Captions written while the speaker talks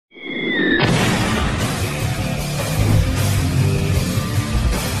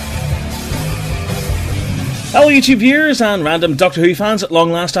Hello YouTube viewers and random Doctor Who fans, at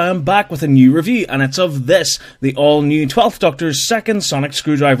long last I am back with a new review, and it's of this, the all-new 12th Doctor's second sonic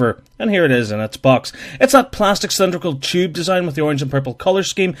screwdriver. And here it is in its box. It's that plastic cylindrical tube design with the orange and purple colour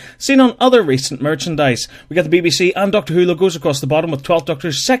scheme seen on other recent merchandise. We get the BBC and Doctor Who logos across the bottom with 12th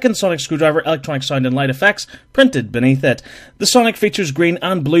Doctor's second sonic screwdriver, electronic sound and light effects printed beneath it. The sonic features green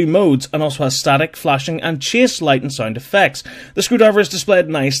and blue modes and also has static, flashing and chase light and sound effects. The screwdriver is displayed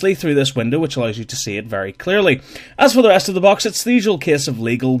nicely through this window, which allows you to see it very clearly. As for the rest of the box, it's the usual case of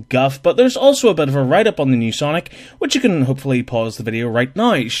legal guff, but there's also a bit of a write-up on the new Sonic, which you can hopefully pause the video right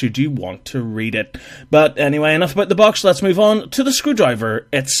now, should you want to read it. But anyway, enough about the box, let's move on to the screwdriver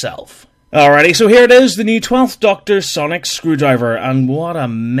itself. Alrighty, so here it is, the new 12th Doctor Sonic Screwdriver, and what a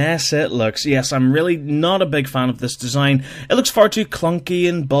mess it looks. Yes, I'm really not a big fan of this design. It looks far too clunky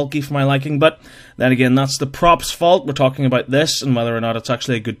and bulky for my liking, but then again, that's the prop's fault. We're talking about this and whether or not it's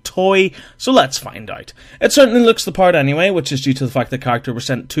actually a good toy, so let's find out. It certainly looks the part anyway, which is due to the fact the character was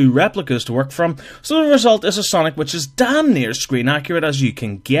sent 2 replicas to work from, so the result is a Sonic which is damn near screen accurate as you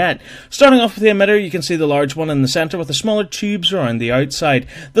can get. Starting off with the emitter, you can see the large one in the centre with the smaller tubes around the outside.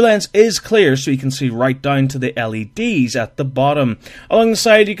 The lens is clear, so you can see right down to the LEDs at the bottom. Along the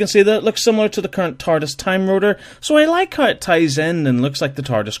side, you can see that it looks similar to the current TARDIS time rotor, so I like how it ties in and looks like the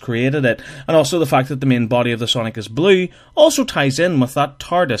TARDIS created it, and also the fact that the main body of the Sonic is blue also ties in with that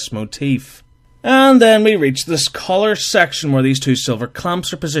TARDIS motif. And then we reach this collar section where these 2 silver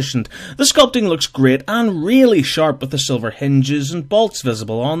clamps are positioned. The sculpting looks great and really sharp with the silver hinges and bolts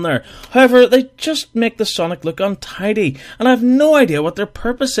visible on there. However, they just make the Sonic look untidy, and I have no idea what their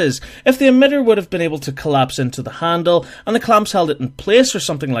purpose is. If the emitter would have been able to collapse into the handle and the clamps held it in place or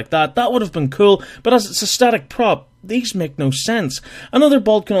something like that, that would have been cool, but as it's a static prop, these make no sense. Another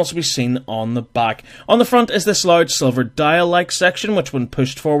bolt can also be seen on the back. On the front is this large silver dial-like section which, when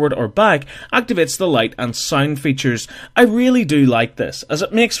pushed forward or back, activates the light and sound features. I really do like this, as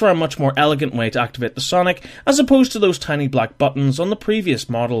it makes for a much more elegant way to activate the Sonic, as opposed to those tiny black buttons on the previous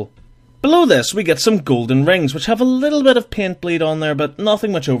model. Below this, we get some golden rings, which have a little bit of paint bleed on there, but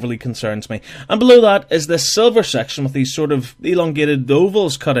nothing which overly concerns me. And below that is this silver section with these sort of elongated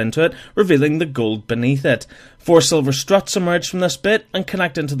ovals cut into it, revealing the gold beneath it. 4 silver struts emerge from this bit and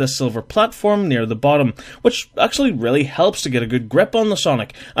connect into this silver platform near the bottom, which actually really helps to get a good grip on the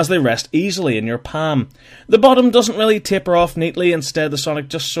Sonic, as they rest easily in your palm. The bottom doesn't really taper off neatly, instead the Sonic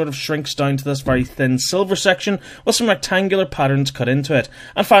just sort of shrinks down to this very thin silver section with some rectangular patterns cut into it,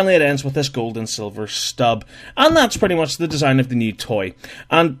 and finally it ends with this gold and silver stub. And that's pretty much the design of the new toy.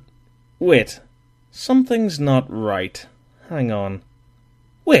 And wait, something's not right. Hang on.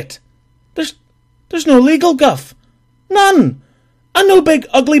 Wait, there's no legal guff. None. And no big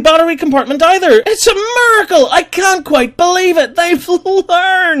ugly battery compartment either. It's a miracle. I can't quite believe it. They've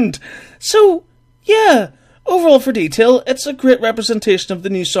learned. So, yeah, overall for detail, it's a great representation of the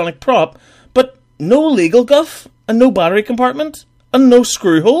new Sonic prop, but no legal guff, and no battery compartment, and no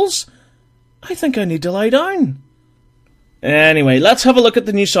screw holes. I think I need to lie down. Anyway, let's have a look at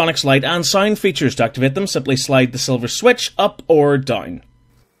the new Sonic's light and sound features. To activate them, simply slide the silver switch up or down.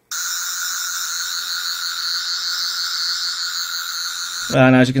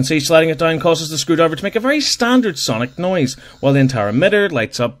 And as you can see, sliding it down causes the screwdriver to make a very standard Sonic noise, while the entire emitter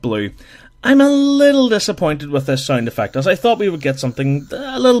lights up blue. I'm a little disappointed with this sound effect, as I thought we would get something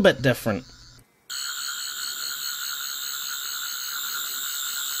a little bit different.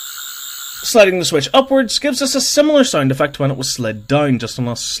 Sliding the switch upwards gives us a similar sound effect to when it was slid down, just on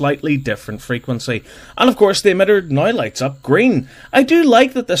a slightly different frequency. And of course the emitter now lights up green. I do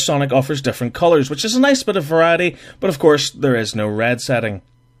like that this Sonic offers different colours, which is a nice bit of variety, but of course there is no red setting.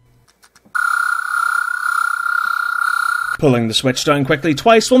 Pulling the switch down quickly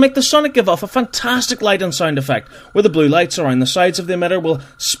twice will make the Sonic give off a fantastic light and sound effect, where the blue lights around the sides of the emitter will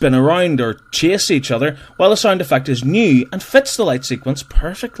spin around or chase each other, while the sound effect is new and fits the light sequence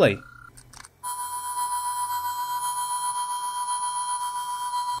perfectly.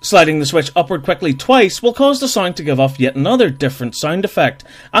 Sliding the switch upward quickly twice will cause the Sonic to give off yet another different sound effect,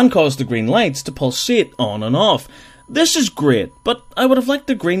 and cause the green lights to pulsate on and off. This is great, but I would have liked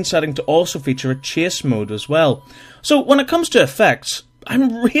the green setting to also feature a chase mode as well. So when it comes to effects,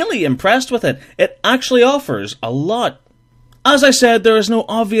 I'm really impressed with it. It actually offers a lot. As I said, there is no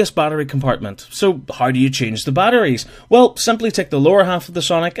obvious battery compartment, so how do you change the batteries? Well, simply take the lower half of the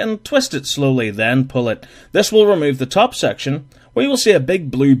Sonic and twist it slowly, then pull it. This will remove the top section, where you will see a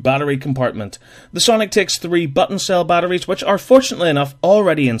big blue battery compartment. The Sonic takes 3 button cell batteries, which are fortunately enough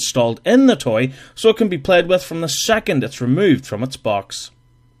already installed in the toy, so it can be played with from the second it's removed from its box.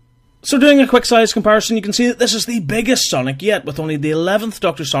 So doing a quick size comparison, you can see that this is the biggest Sonic yet, with only the 11th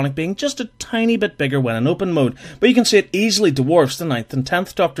Dr. Sonic being just a tiny bit bigger when in open mode, but you can see it easily dwarfs the 9th and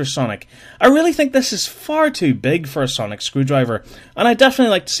 10th Dr. Sonic. I really think this is far too big for a sonic screwdriver, and I'd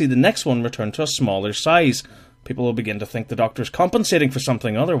definitely like to see the next one return to a smaller size. People will begin to think the Doctor's compensating for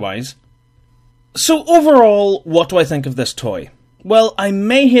something otherwise. So overall, what do I think of this toy? Well, I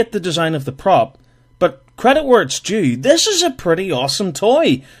may hate the design of the prop, but credit where it's due, this is a pretty awesome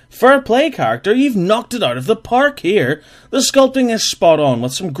toy. Fair play, character, you've knocked it out of the park here. The sculpting is spot on,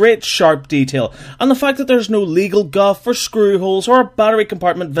 with some great sharp detail, and the fact that there's no legal guff or screw holes or a battery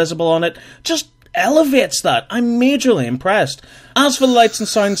compartment visible on it just elevates that. I'm majorly impressed. As for the lights and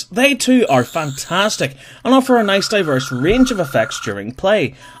sounds, they too are fantastic and offer a nice diverse range of effects during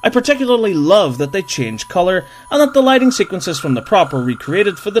play. I particularly love that they change colour and that the lighting sequences from the prop were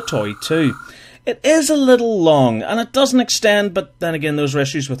recreated for the toy too. It is a little long, and it doesn't extend, but then again those are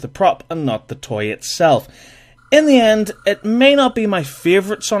issues with the prop and not the toy itself. In the end, it may not be my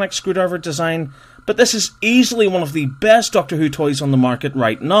favourite sonic screwdriver design, but this is easily one of the best Doctor Who toys on the market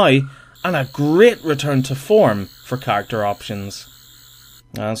right now, and a great return to form for character options.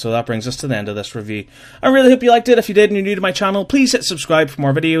 And so that brings us to the end of this review. I really hope you liked it. If you did and you're new to my channel, please hit subscribe for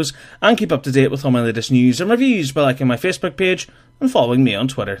more videos, and keep up to date with all my latest news and reviews by liking my Facebook page and following me on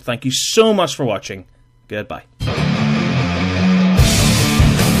Twitter. Thank you so much for watching. Goodbye.